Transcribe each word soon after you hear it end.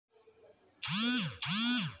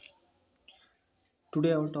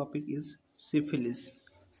Today our topic is syphilis.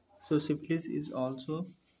 So syphilis is also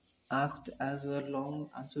asked as a long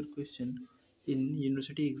answer question in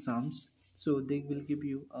university exams. So they will give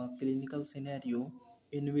you a clinical scenario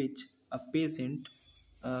in which a patient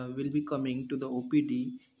will be coming to the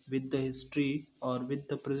OPD with the history or with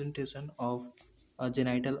the presentation of a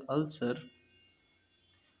genital ulcer,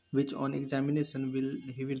 which on examination will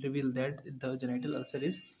reveal that the genital ulcer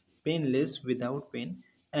is painless without pain,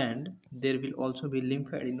 and there will also be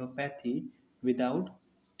lymphadenopathy without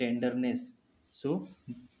tenderness. So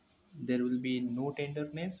there will be no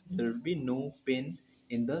tenderness, there will be no pain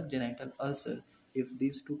in the genital ulcer. If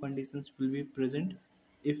these two conditions will be present,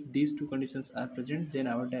 if these two conditions are present, then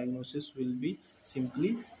our diagnosis will be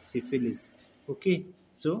simply syphilis. Okay,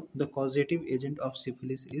 so the causative agent of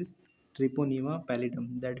syphilis is treponema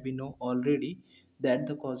pallidum, that we know already, that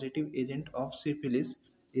the causative agent of syphilis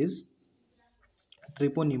is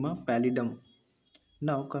treponema pallidum.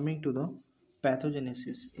 Now coming to the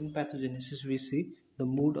pathogenesis. In pathogenesis we see the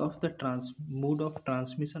mode of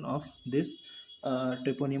transmission of this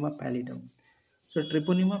treponema pallidum. So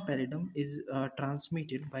treponema pallidum is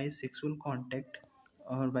transmitted by sexual contact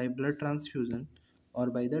or by blood transfusion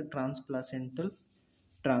or by the transplacental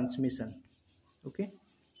transmission. Okay,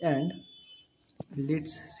 and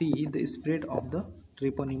let's see the spread of the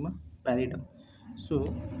treponema pallidum.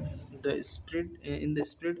 So the spread in the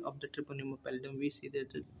spread of the treponema pallidum, we see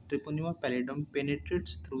that the treponema pallidum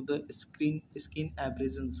penetrates through the skin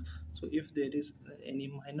abrasions. So if there is any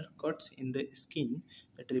minor cuts in the skin,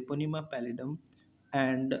 the treponema pallidum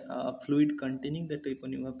and fluid containing the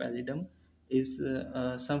treponema pallidum is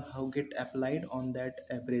somehow get applied on that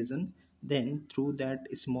abrasion. Then through that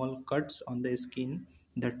small cuts on the skin,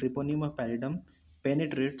 the treponema pallidum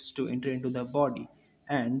penetrates to enter into the body,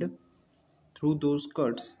 and through those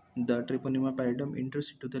cuts the treponema pallidum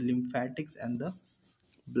enters into the lymphatics and the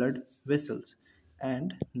blood vessels,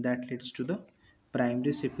 and that leads to the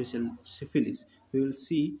primary syphilis. We will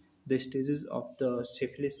see the stages of the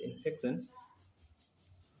syphilis infection.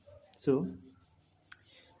 So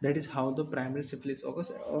that is how the primary syphilis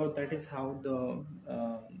occurs, or that is how the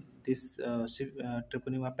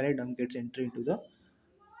treponema pallidum gets entry into the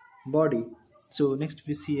body. So next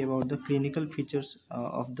we see about the clinical features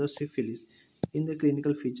of the syphilis. In the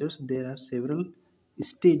clinical features there are several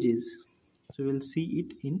stages, so we'll see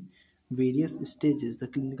it in various stages, the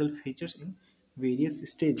clinical features in various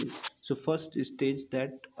stages. So first stage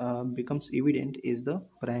that becomes evident is the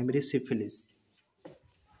primary syphilis.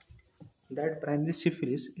 That primary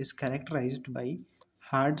syphilis is characterized by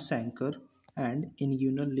hard chancre and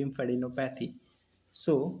inguinal lymphadenopathy.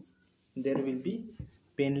 So there will be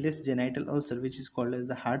painless genital ulcer, which is called as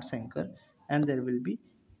the hard chancre, and there will be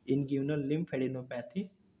inguinal lymphadenopathy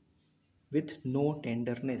with no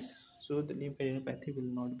tenderness. So the lymphadenopathy will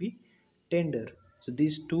not be tender. So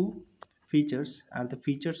these two features are the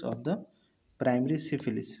features of the primary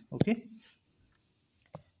syphilis. Okay,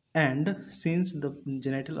 and since the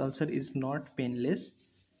genital ulcer is not painless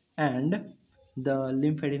and the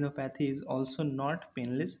lymphadenopathy is also not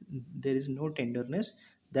painless, there is no tenderness,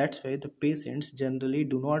 that's why the patients generally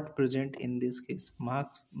do not present in this case.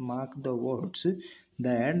 Mark the words,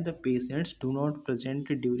 that the patients do not present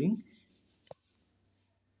during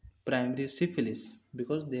primary syphilis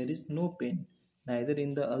because there is no pain neither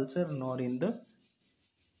in the ulcer nor in the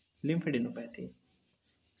lymphadenopathy.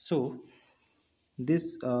 So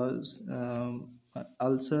this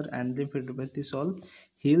ulcer and lymphadenopathy all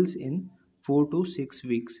heals in 4 to 6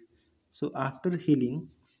 weeks. So after healing,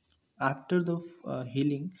 after the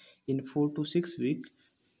healing in 4 to 6 weeks,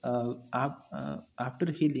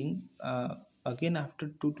 after healing, again after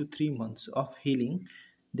 2 to 3 months of healing,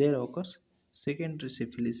 there occurs secondary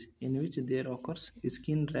syphilis, in which there occurs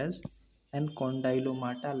skin rash and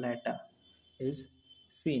condylomata lata is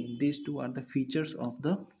seen. These two are the features of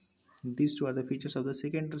the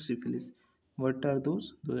secondary syphilis. What are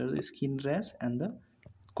those? Those are the skin rash and the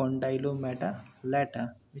condylomata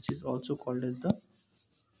lata, which is also called as the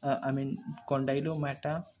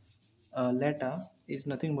condylomata lata is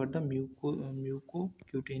nothing but the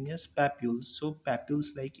mucocutaneous papules. So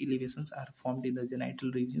papules like elevations are formed in the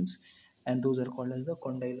genital regions, and those are called as the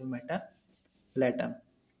condylomata lata.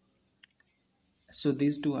 So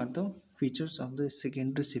these two are the features of the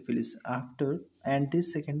secondary syphilis. After, and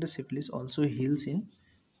this secondary syphilis also heals in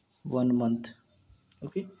 1 month.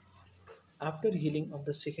 Okay, after healing of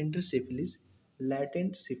the secondary syphilis,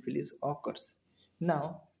 latent syphilis occurs.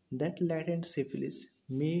 Now, that latent syphilis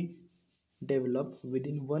may develop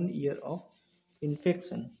within 1 year of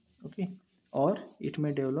infection. Okay, or it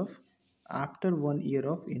may develop after 1 year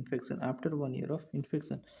of infection.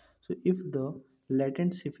 So, if the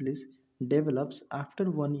latent syphilis develops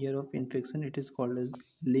after 1 year of infection, it is called as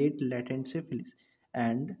late latent syphilis.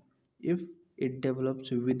 And if it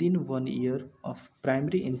develops within 1 year of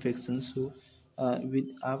primary infection, so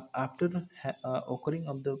after occurring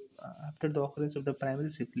of the after the occurrence of the primary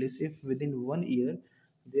syphilis, if within 1 year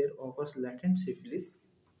there occurs latent syphilis,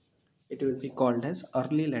 it will be called as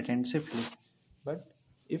early latent syphilis. But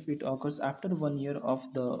if it occurs after 1 year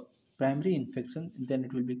of the primary infection, then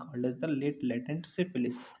it will be called as the late latent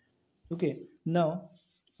syphilis. Okay, now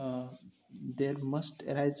uh, there must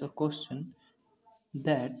arise a question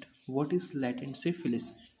that what is latent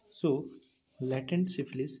syphilis? So, latent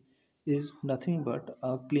syphilis is nothing but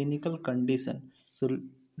a clinical condition. So,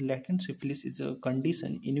 latent syphilis is a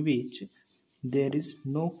condition in which there is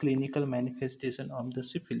no clinical manifestation of the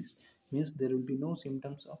syphilis. Means there will be no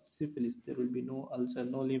symptoms of syphilis, there will be no ulcer,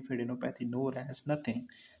 no lymphadenopathy, no rash, nothing.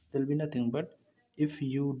 There will be nothing. But if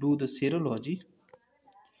you do the serology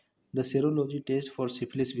test for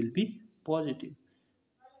syphilis will be positive.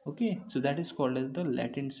 Okay, so that is called as the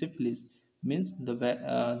latent syphilis. Means the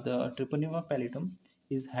treponema pallidum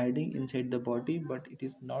is hiding inside the body, but it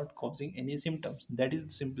is not causing any symptoms. That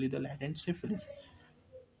is simply the latent syphilis.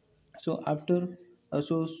 So after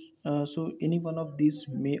so any one of these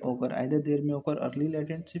may occur. Either there may occur early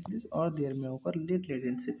latent syphilis or there may occur late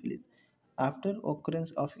latent syphilis. After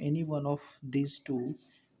occurrence of any one of these two,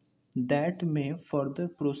 that may further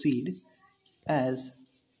proceed as,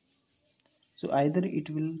 so either it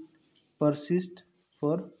will persist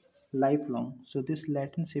for lifelong, so this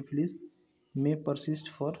latent syphilis may persist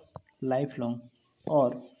for lifelong,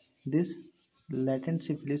 or this latent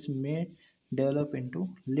syphilis may develop into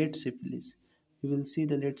late syphilis. We will see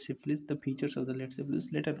the late syphilis, the features of the late syphilis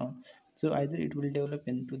later on. So either it will develop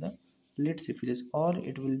into the late syphilis or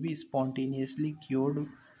it will be spontaneously cured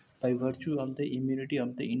by virtue of the immunity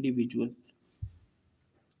of the individual.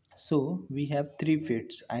 So we have three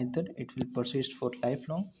fates: either it will persist for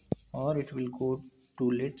lifelong, or it will go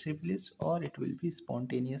to late syphilis, or it will be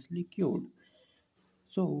spontaneously cured.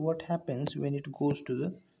 So what happens when it goes to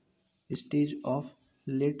the stage of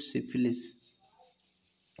late syphilis?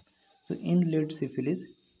 So in late syphilis,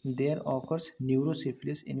 there occurs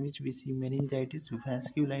neurosyphilis in which we see meningitis,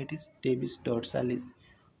 vasculitis, tabes dorsalis,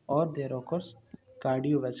 or there occurs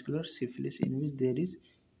cardiovascular syphilis in which there is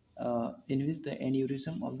in which the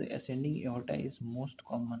aneurysm of the ascending aorta is most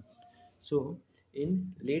common. So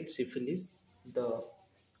in late syphilis, the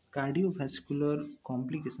cardiovascular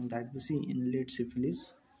complication that we see in late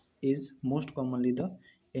syphilis is most commonly the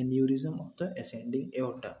aneurysm of the ascending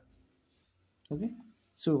aorta. Okay,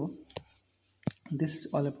 so this is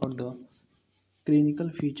all about the clinical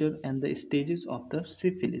feature and the stages of the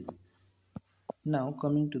syphilis. Now,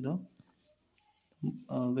 coming to the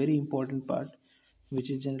very important part, which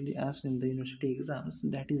is generally asked in the university exams,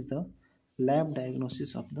 that is the lab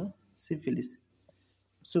diagnosis of the syphilis.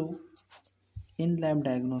 So, in lab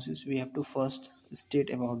diagnosis, we have to first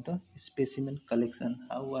state about the specimen collection.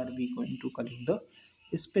 How are we going to collect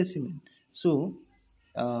the specimen? So,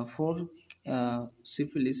 for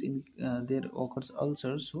syphilis, in there occurs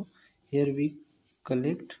ulcers. So, here we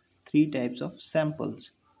collect three types of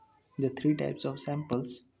samples. The three types of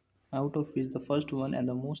samples, out of which the first one and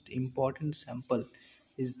the most important sample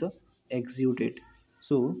is the exudate.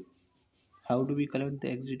 So, how do we collect the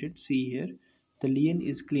exudate? See here, the lesion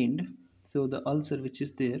is cleaned, so the ulcer which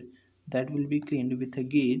is there, that will be cleaned with a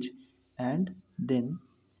gauge, and then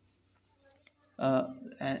uh,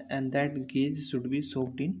 and that gauge should be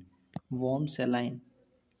soaked in warm saline.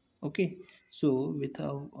 Okay, so with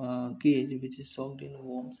a gauge which is soaked in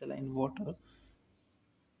warm saline water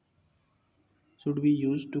should be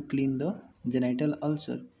used to clean the genital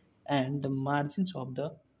ulcer, and the margins of the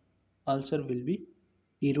ulcer will be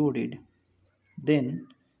eroded. Then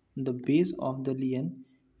the base of the lesion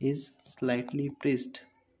is slightly pressed,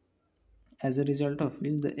 as a result of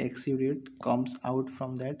which the exudate comes out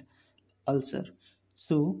from that ulcer.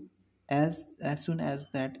 So as soon as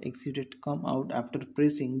that exudate come out after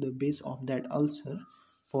pressing the base of that ulcer,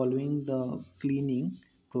 following the cleaning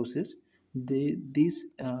process, this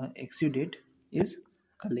exudate is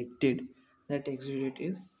collected. That exudate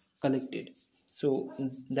is collected. So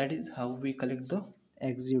that is how we collect the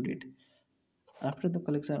exudate. After the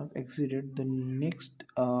collection of exudate, the next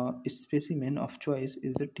specimen of choice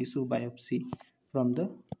is the tissue biopsy from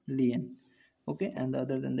the lesion. Okay, and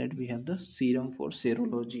other than that, we have the serum for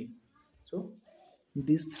serology. So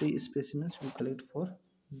these three specimens we collect for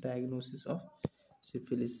diagnosis of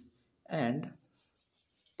syphilis. And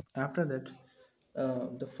after that,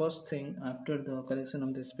 the first thing after the collection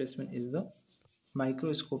of the specimen is the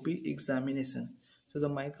microscopy examination. So the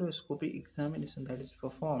microscopy examination that is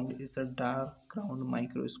performed is the dark ground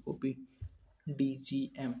microscopy,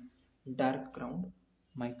 DGM, dark ground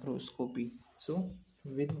microscopy. So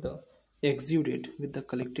with the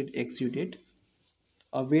collected exudate,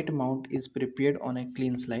 a weight mount is prepared on a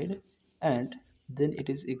clean slide and then it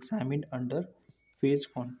is examined under phase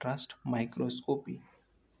contrast microscopy.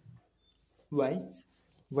 Why?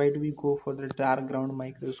 Why do we go for the dark ground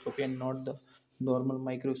microscopy and not the normal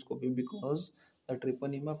microscopy? Because the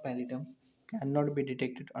Treponema pallidum cannot be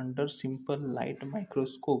detected under simple light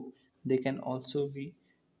microscope. They can also be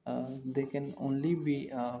they can only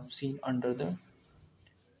be seen under the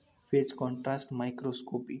phase contrast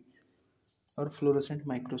microscopy or fluorescent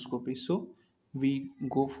microscopy. So we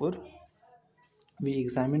go for we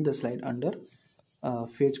examine the slide under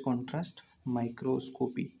phase contrast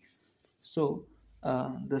microscopy. So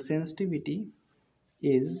the sensitivity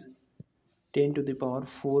is 10 to the power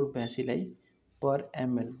 4 bacilli per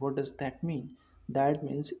ml. What does that mean? That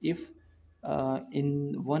means if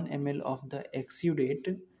in 1 ml of the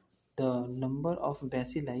exudate the number of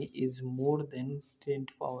bacilli is more than 10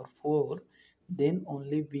 to power 4, then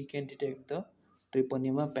only we can detect the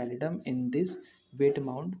Treponema pallidum in this weight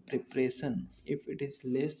mount preparation. If it is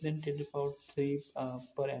less than 10 to power 3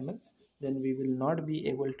 per ml, then we will not be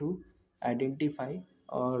able to identify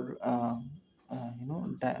or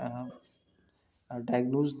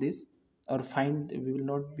diagnose this or find. We will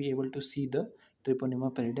not be able to see the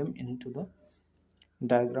Treponema pallidum into the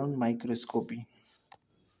diagram microscopy.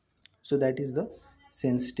 So that is the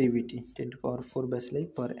sensitivity, 10 to power 4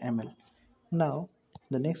 bacilli per ml. Now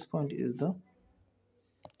the next point is the,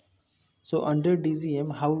 so under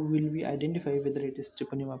DGM, how will we identify whether it is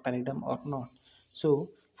Treponema pallidum or not? So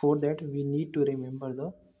for that we need to remember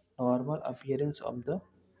the normal appearance of the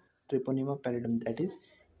Treponema pallidum. That is,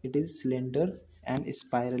 it is slender and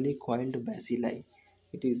spirally coiled bacilli.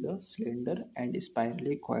 It is a slender and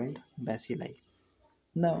spirally coiled bacilli.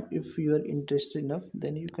 Now, if you are interested enough,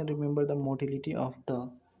 then you can remember the motility of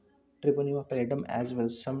the Treponema pallidum as well.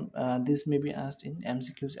 Some this may be asked in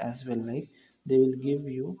MCQs as well. Like they will give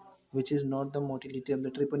you which is not the motility of the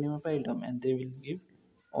Treponema pallidum, and they will give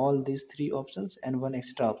all these three options and one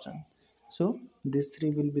extra option. So these three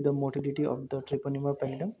will be the motility of the Treponema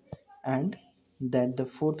pallidum, and that the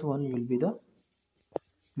fourth one will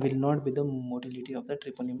not be the motility of the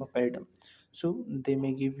Treponema pallidum. So they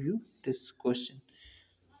may give you this question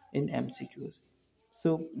in MCQs.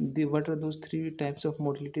 So what are those three types of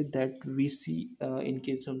motility that we see in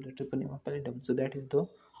case of the Treponema pallidum? So that is the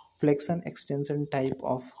flexion extension type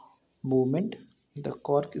of movement, the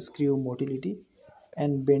cork screw motility,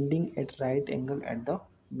 and bending at right angle at the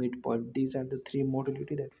midpoint. These are the three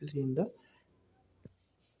motility that we see in the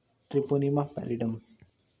Treponema pallidum.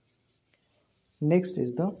 Next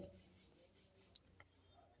is the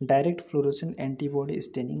direct fluorescent antibody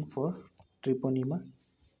staining for Treponema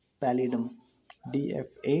pallidum,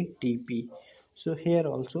 DFATP. So here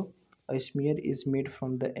also a smear is made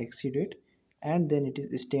from the exudate and then it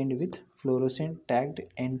is stained with fluorescent tagged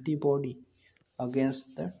antibody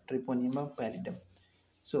against the Treponema pallidum.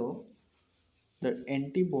 So the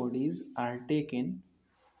antibodies are taken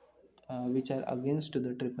which are against the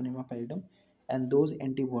Treponema pallidum, and those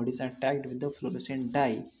antibodies are tagged with the fluorescent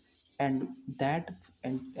dye, and that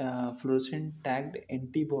fluorescent tagged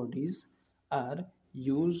antibodies are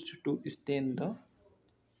used to stain the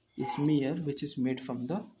smear which is made from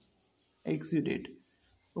the exudate.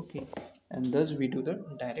 Okay, and thus we do the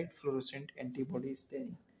direct fluorescent antibody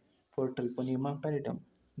staining for Treponema pallidum.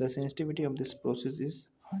 The sensitivity of this process is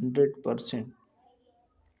 100%.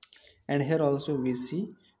 And here also we see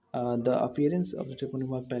the appearance of the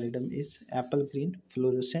Treponema pallidum is apple green,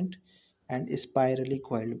 fluorescent, and spirally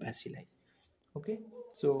coiled bacilli. Okay,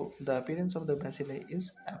 so the appearance of the bacilli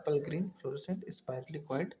is apple green, fluorescent, spirally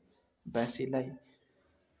coiled bacilli.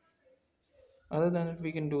 Other than that,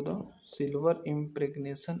 we can do the silver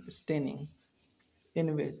impregnation staining,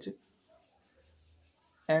 in which,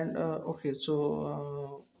 and okay,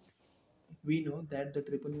 so we know that the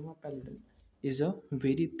Treponema pallidum is a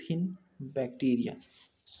very thin bacteria.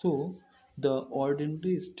 So the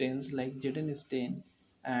ordinary stains like Jaden stain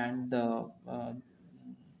and the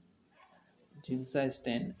Ginza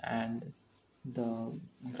stain and the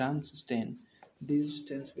Grams stain, these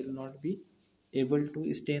stains will not be able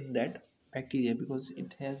to stain that bacteria because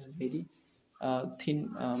it has very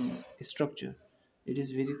thin structure. It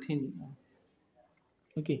is very thin.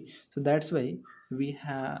 Okay, so that's why we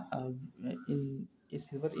have in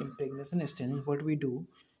silver impregnation staining, what we do,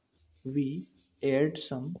 we add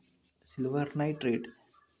some silver nitrate,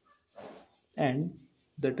 and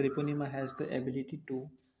the Treponema has the ability to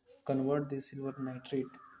convert the silver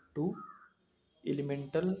nitrate to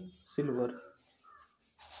elemental silver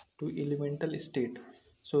to elemental state.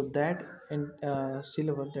 So that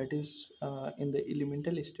silver that is in the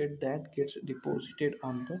elemental state, that gets deposited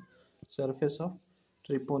on the surface of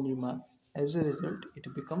treponema. As a result, it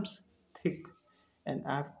becomes thick, and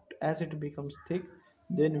as it becomes thick,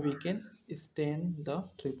 then we can stain the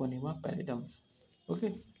treponema pallidum.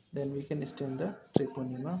 Okay, then we can stain the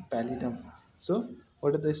treponema pallidum. So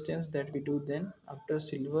what are the stains that we do then after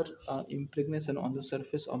silver impregnation on the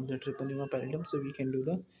surface of the treponema pallidum? So we can do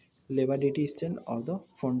the levadity stain or the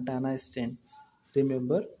fontana stain.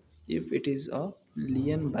 Remember, if it is a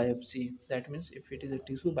lien biopsy, that means if it is a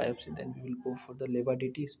tissue biopsy, then we will go for the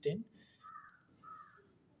levadity stain.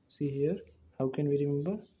 See here, how can we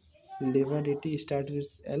remember? Levadity starts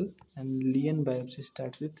with L and lien biopsy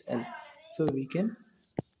starts with L. So we can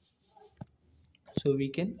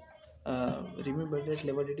remember that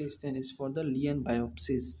levadity stain is for the lien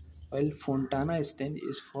biopsies, while fontana stain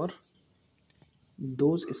is for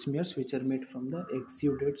those smears which are made from the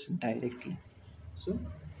exudates directly. So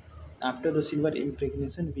after the silver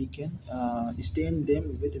impregnation, we can stain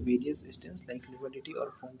them with various stains like levadity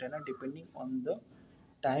or fontana depending on the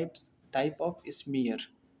type of smear.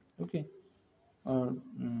 Okay.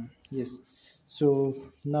 Yes. So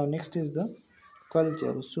now next is the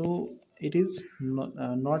culture. So it is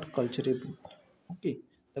not culturable. Okay.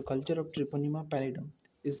 The culture of Treponema pallidum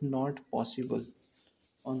is not possible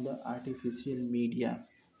on the artificial media.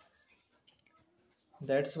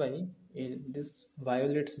 That's why this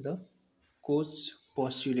violates the Koch's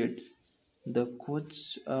postulates. The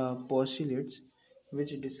Koch's postulates,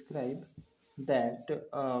 which describe that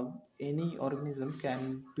any organism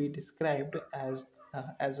can be described as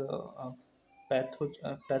a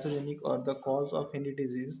pathogenic or the cause of any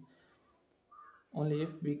disease only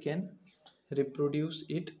if we can reproduce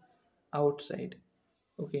it outside,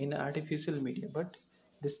 okay, in artificial media. But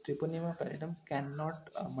this Treponema pallidum cannot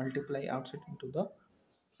multiply outside into the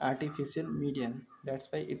artificial medium. That's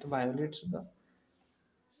why it violates the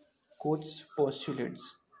Koch's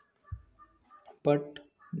postulates. But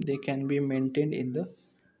they can be maintained in the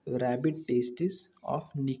rabbit testes of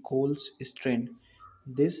Nichols strain.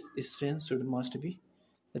 This strain should must be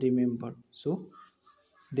remembered. So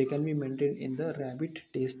they can be maintained in the rabbit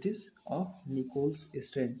testes of Nichols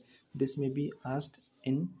strain. This may be asked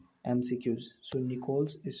in MCQs. So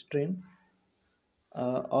Nichols strain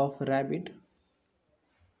of rabbit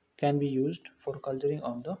can be used for culturing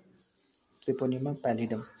of the Treponema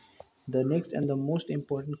pallidum. The next and the most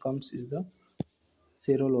important comes is the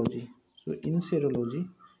serology. So in serology,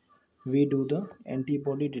 we do the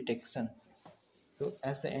antibody detection. So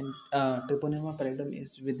as the Treponema pallidum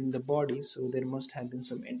is within the body, so there must have been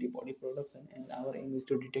some antibody production, and our aim is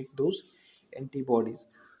to detect those antibodies.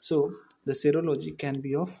 So the serology can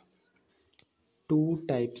be of two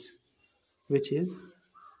types, which is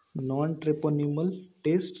non-treponemal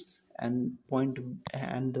tests and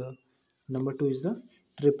the number two is the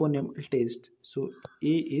treponemal test. So A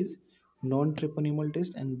is non-treponemal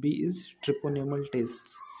test and B is treponemal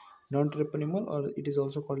tests. Non-treponemal, or it is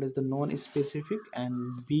also called as the non-specific,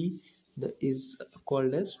 and B is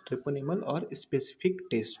called as treponemal or specific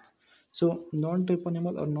test. So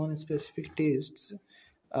non-treponemal or non-specific tests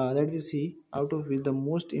that we see, out of which the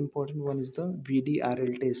most important one is the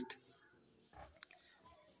VDRL test.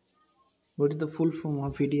 What is the full form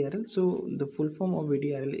of VDRL? So the full form of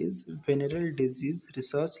VDRL is Venereal Disease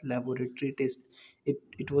Research Laboratory Test.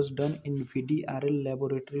 It was done in VDRL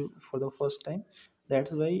laboratory for the first time.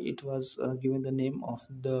 That's why it was given the name of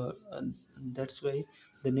the. That's why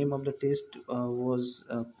the name of the test was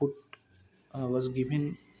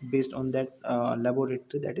given based on that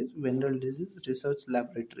laboratory, that is Venereal Disease Research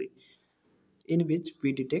Laboratory, in which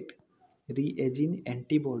we detect reagin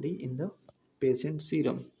antibody in the patient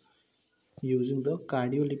serum using the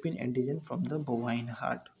cardiolipin antigen from the bovine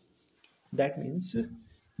heart. That means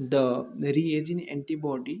the reagin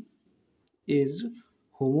antibody is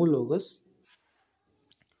homologous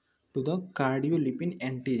to the cardiolipin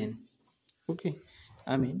antigen. Okay,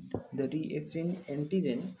 I mean the reagin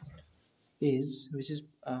antigen is which is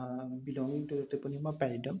belonging to the Treponema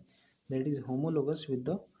pallidum, that is homologous with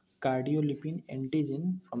the cardiolipin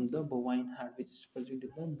antigen from the bovine heart, which is present in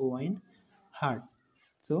the bovine heart.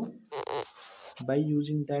 So by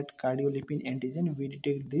using that cardiolipin antigen, we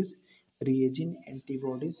detect these reagin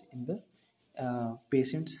antibodies in the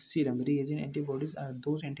patient's serum. Reagin antibodies are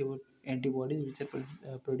those antibodies which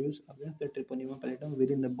are produced against the Treponema pallidum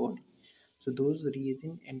within the body. So those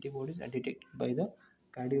reagin antibodies are detected by the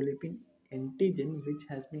cardiolipin antigen which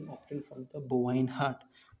has been obtained from the bovine heart.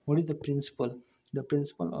 What is the principle? The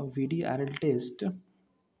principle of VDRL test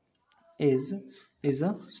is is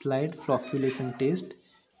a slide flocculation test,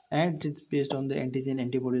 and it's based on the antigen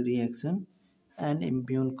antibody reaction and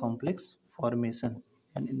immune complex formation,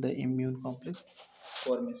 and in the immune complex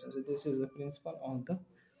formation. So this is the principle of the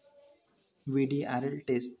VDRL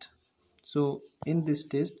test. So in this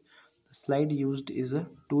test, the slide used is a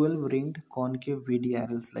 12 ringed concave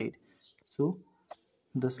VDRL slide. So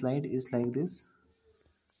the slide is like this: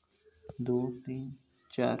 दो तीन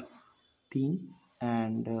चार तीन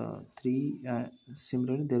and three,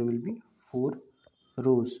 similarly there will be four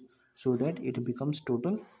rows, so that it becomes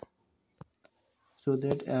total, so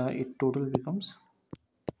that it total becomes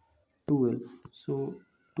 12. So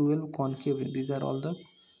 12 concave rings. These are all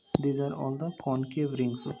the concave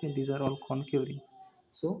rings. Okay, these are all concave rings.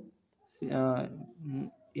 So uh,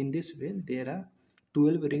 in this way there are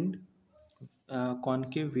 12 ringed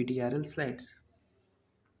concave VDRL slides.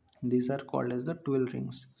 These are called as the 12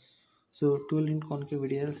 rings. So 12 ring concave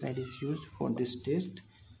VDRL slide is used for this test.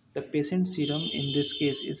 The patient serum in this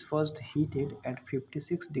case is first heated at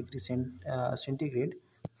 56 degrees centigrade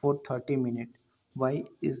for 30 minutes. Why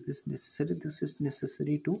is this necessary? This is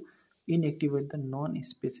necessary to inactivate the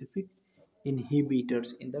non-specific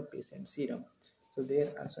inhibitors in the patient serum. So there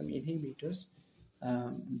are some inhibitors.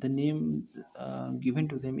 The name given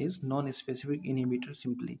to them is non-specific inhibitor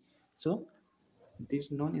simply. So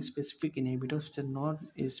these non-specific inhibitors, which are not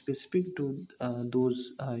specific to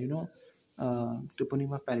those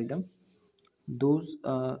Treponema pallidum, those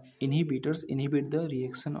inhibitors inhibit the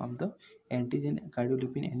reaction of the antigen,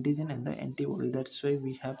 cardiolipin antigen, and the antibody. That's why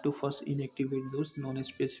we have to first inactivate those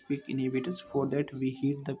non-specific inhibitors. For that, we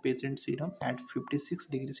heat the patient serum at 56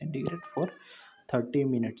 degrees centigrade for 30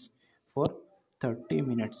 minutes. For 30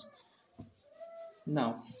 minutes.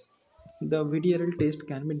 Now, the VDRL test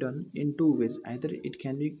can be done in two ways. Either it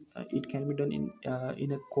can be done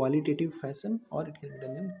in a qualitative fashion, or it can be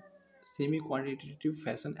done in semi-quantitative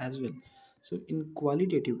fashion as well. So in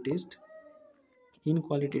qualitative test,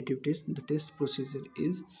 the test procedure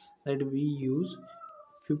is that we use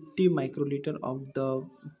 50 microliter of the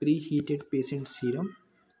preheated patient serum,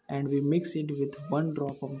 and we mix it with one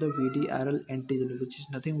drop of the VDRL antigen, which is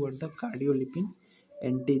nothing but the cardiolipin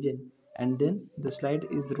antigen, and then the slide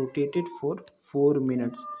is rotated for 4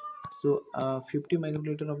 minutes. So 50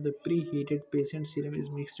 microliter of the preheated patient serum is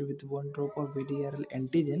mixed with one drop of VDRL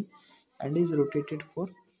antigen and is rotated for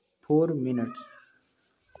 4 minutes.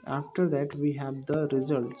 After that, we have the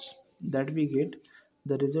results that we get.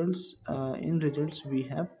 The results, in results we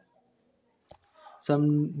have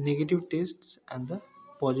some negative tests and the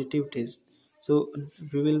positive test. So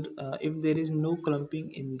we will, if there is no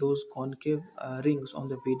clumping in those concave rings on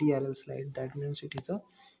the VDRL slide, that means it is a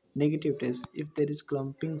negative test. If there is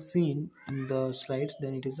clumping seen in the slides,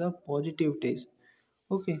 then it is a positive test.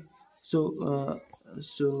 Okay, so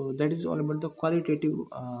so that is all about the qualitative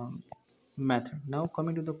method. Now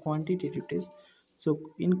coming to the quantitative test. So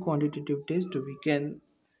in quantitative test, we can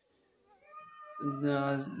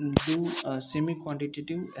do a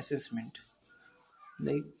semi-quantitative assessment,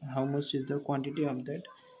 like how much is the quantity of that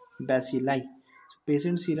bacilli. So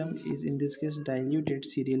patient serum is in this case diluted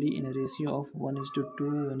serially in a ratio of 1:2,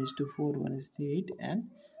 1:4, 1:8, and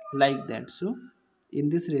like that. So in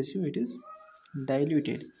this ratio it is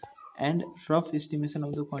diluted, and rough estimation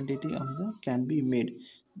of the quantity of the can be made.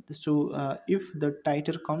 So if the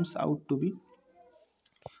titer comes out to be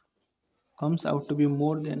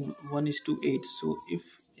more than 1:8. So if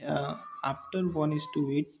after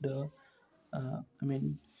 1:8, the I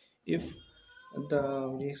mean, if the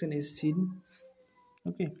reaction is seen,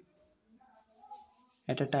 okay,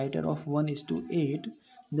 at a titer of 1:8,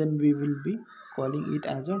 then we will be calling it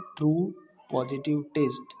as a true positive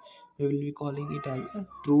test. We will be calling it as a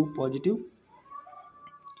true positive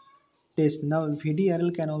test. Now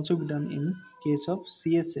VDRL can also be done in case of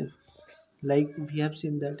CSF. Like we have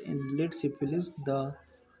seen that in late syphilis, the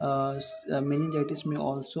meningitis may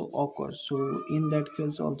also occur. So in that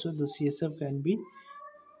case also, the CSF can be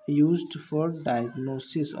used for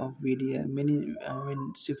diagnosis of VDR,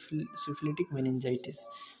 syphilitic meningitis.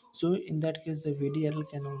 So in that case, the VDRL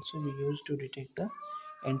can also be used to detect the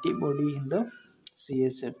antibody in the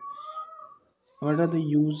CSF. What are the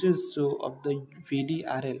uses of the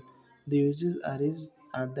VDRL? The uses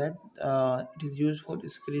are that it is used for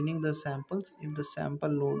screening the samples if the sample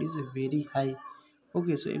load is very high.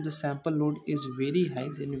 Okay, so if the sample load is very high,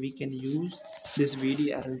 then we can use this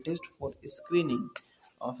VDRL test for screening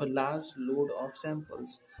of a large load of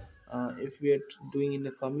samples. If we are doing in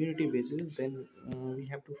a community basis, then we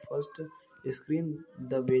have to first screen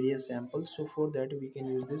the various samples. So for that, we can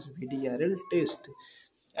use this VDRL test.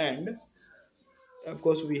 And Of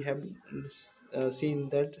course, we have seen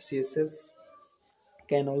that CSF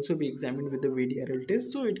can also be examined with the VDRL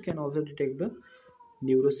test, so it can also detect the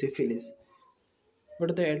neurosyphilis.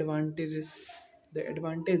 But the advantages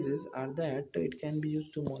are that it can be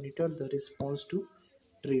used to monitor the response to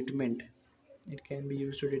treatment. It can be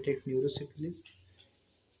used to detect neurosyphilis,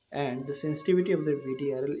 and the sensitivity of the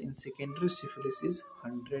VDRL in secondary syphilis is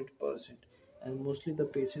 100%. And mostly the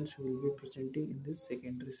patients will be presenting in this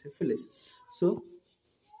secondary syphilis. So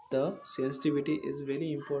the sensitivity is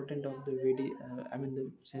very important of the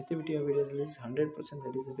the sensitivity of VDRL is 100%.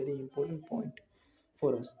 That is a very important point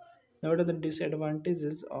for us. Now, what are the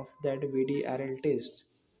disadvantages of that VDRL test?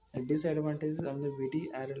 The disadvantages of the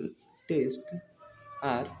VDRL test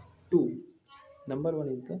are two. Number one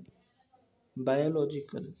is the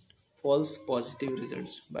biological false positive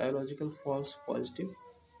results. Biological false positive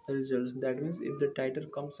results, that means if the titer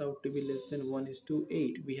comes out to be less than 1 is to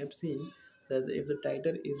 8, we have seen that if the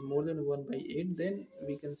titer is more than 1 by 8, then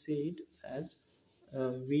we can say it as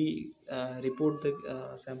we report the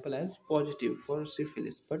sample as positive for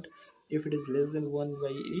syphilis. But if it is less than 1 by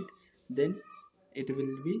 8, then it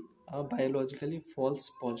will be a biologically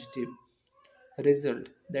false positive result.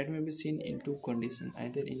 That may be seen in two conditions,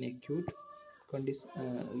 either in acute condition,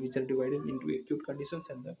 which are divided into acute conditions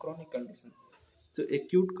and the chronic conditions. So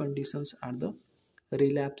acute conditions are the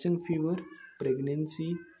relapsing fever,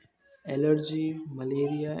 pregnancy, allergy,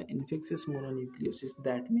 malaria, infectious mononucleosis.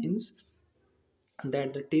 That means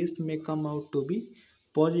that the test may come out to be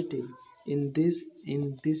positive in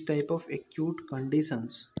this type of acute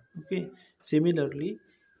conditions. Okay. Similarly,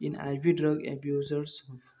 in IV drug abusers,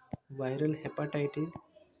 viral hepatitis,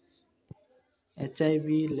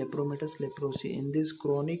 HIV, lepromatous leprosy. In these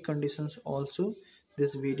chronic conditions also,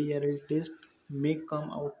 this VDRL test may come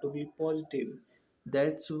out to be positive.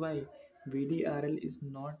 That's why VDRL is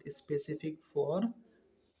not specific for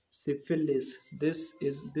syphilis.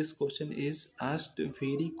 This question is asked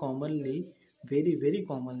very commonly, very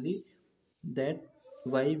commonly, that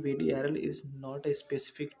why VDRL is not a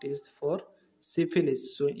specific test for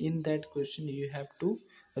syphilis. So in that question, you have to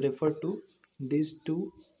refer to these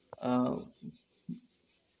two uh,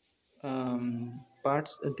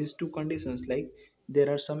 parts, these two conditions. Like, there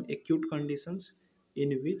are some acute conditions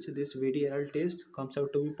in which this VDRL test comes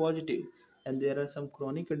out to be positive, and there are some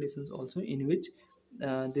chronic conditions also in which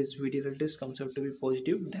this VDRL test comes out to be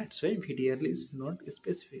positive. That's why VDRL is not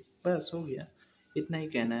specific. बस हो गया, इतना ही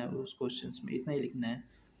कहना है उस questions में, इतना ही लिखना है.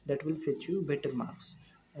 That will fetch you better marks,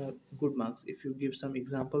 good marks, if you give some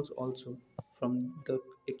examples also from the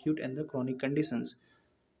acute and the chronic conditions.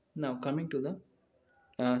 Now, coming to the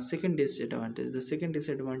second disadvantage. The second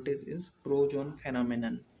disadvantage is projon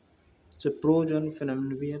phenomenon. So projon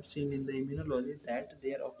phenomenon, we have seen in the immunology that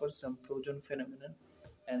there occurs some projon phenomenon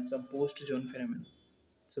and some post-John phenomenon.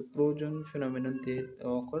 So projon phenomenon there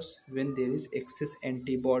occurs when there is excess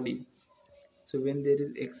antibody. So when there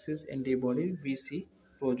is excess antibody, we see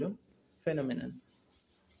projon phenomenon.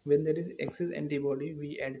 When there is excess antibody,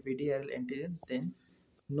 we add VDRL antigen, then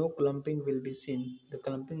no clumping will be seen. The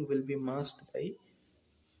clumping will be masked by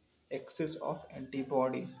excess of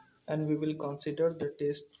antibody, and we will consider the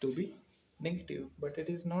test to be negative, but it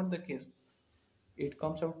is not the case. It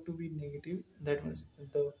comes out to be negative. That means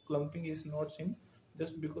the clumping is not seen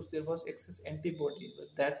just because there was excess antibody,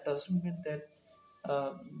 but that doesn't mean that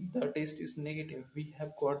the test is negative. We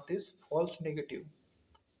have got this false negative.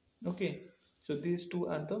 Okay. So these two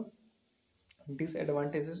are the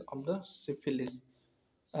disadvantages of the syphilis,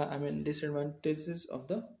 disadvantages of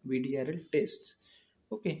the VDRL tests.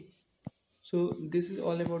 Okay. So this is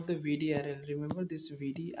all about the VDRL. Remember, this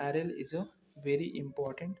VDRL is a very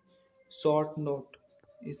important short note.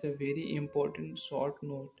 It's a very important short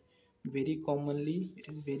note. It is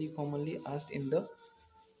very commonly asked in the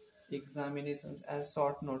examinations as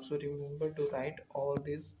short note. So remember to write all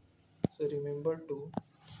these. So remember to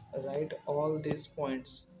write all these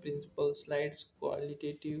points: principal slides,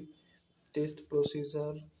 qualitative test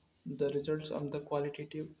procedure, the results of the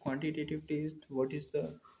quantitative test, what is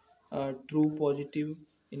the true positive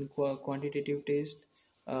in quantitative test,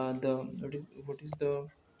 the what is the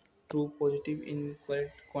true positive in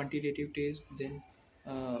quantitative test, then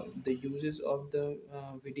the uses of the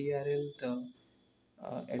VDRL, the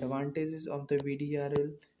advantages of the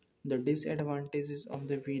VDRL, the disadvantages of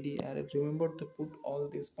the VDRL. Remember to put all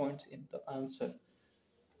these points in the answer.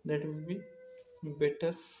 That will be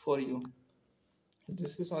better for you.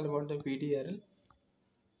 This is all about the VDRL.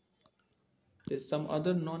 There's some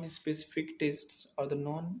other non-specific tests or the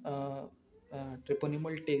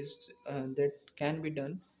non-troponymal tests that can be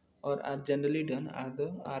done or are generally done are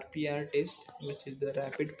the RPR test, which is the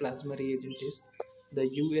rapid plasma reagent test, the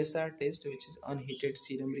USR test, which is unheated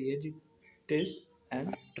serum reagent test,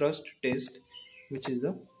 and trust test, which is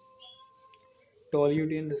the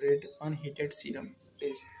toluidine red unheated serum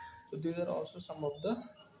test. So these are also some of the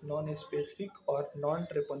non-specific or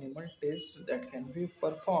non-treponemal tests that can be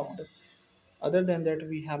performed. Other than that,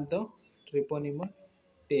 we have the treponemal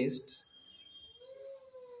tests.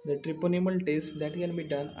 The treponemal tests that can be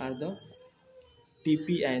done are the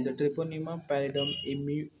TPI, the treponema pallidum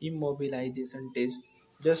immobilization test.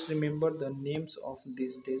 Just remember the names of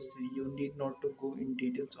these tests. You need not to go in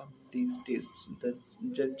details on these tests.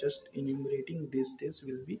 Just enumerating these tests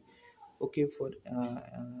will be okay for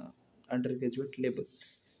undergraduate level.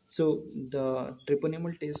 So the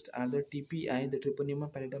treponemal tests are the TPI, the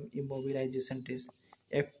treponema pallidum immobilization test,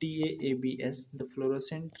 FTA-ABS, the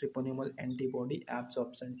fluorescent treponemal antibody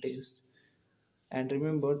absorption test. And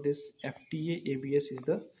remember, this FTA-ABS is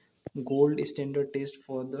the gold standard test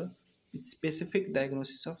for the specific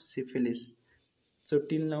diagnosis of syphilis. So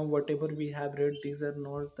till now, whatever we have read, these are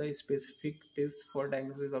not the specific tests for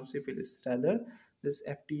diagnosis of syphilis. Rather, this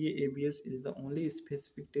FTA-ABS is the only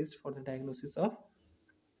specific test for the diagnosis of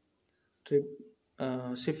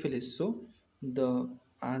syphilis. So the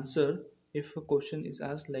answer, if a question is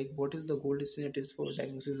asked like what is the gold standard test for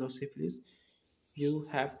diagnosis of syphilis, you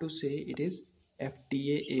have to say it is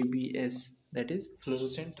FTA-ABS, that is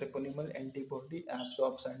fluorescent treponemal antibody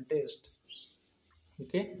absorption test.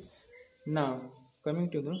 Okay. Now, coming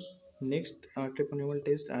to the next treponemal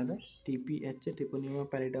test are the TPH, treponema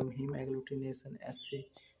pallidum heme agglutination assay,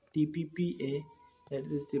 TPPA, that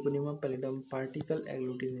is treponema pallidum particle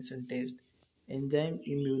agglutination test, enzyme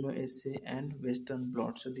immunoassay, and Western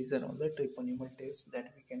blot. So these are all the treponemal tests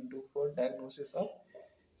that we can do for diagnosis of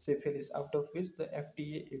syphilis, out of which the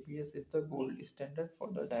FTA-ABS is the gold standard for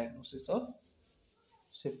the diagnosis of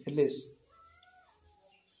syphilis.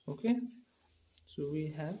 Okay. So we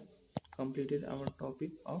have completed our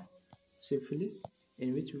topic of syphilis,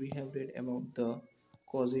 in which we have read about the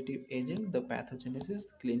causative agent, the pathogenesis,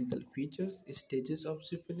 clinical features, stages of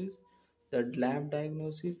syphilis, the lab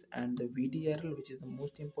diagnosis, and the VDRL, which is the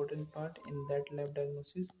most important part in that lab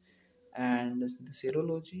diagnosis, and the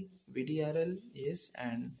serology, VDRL, yes,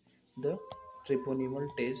 and the treponemal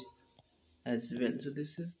test as well. So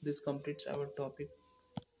this completes our topic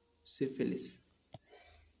syphilis.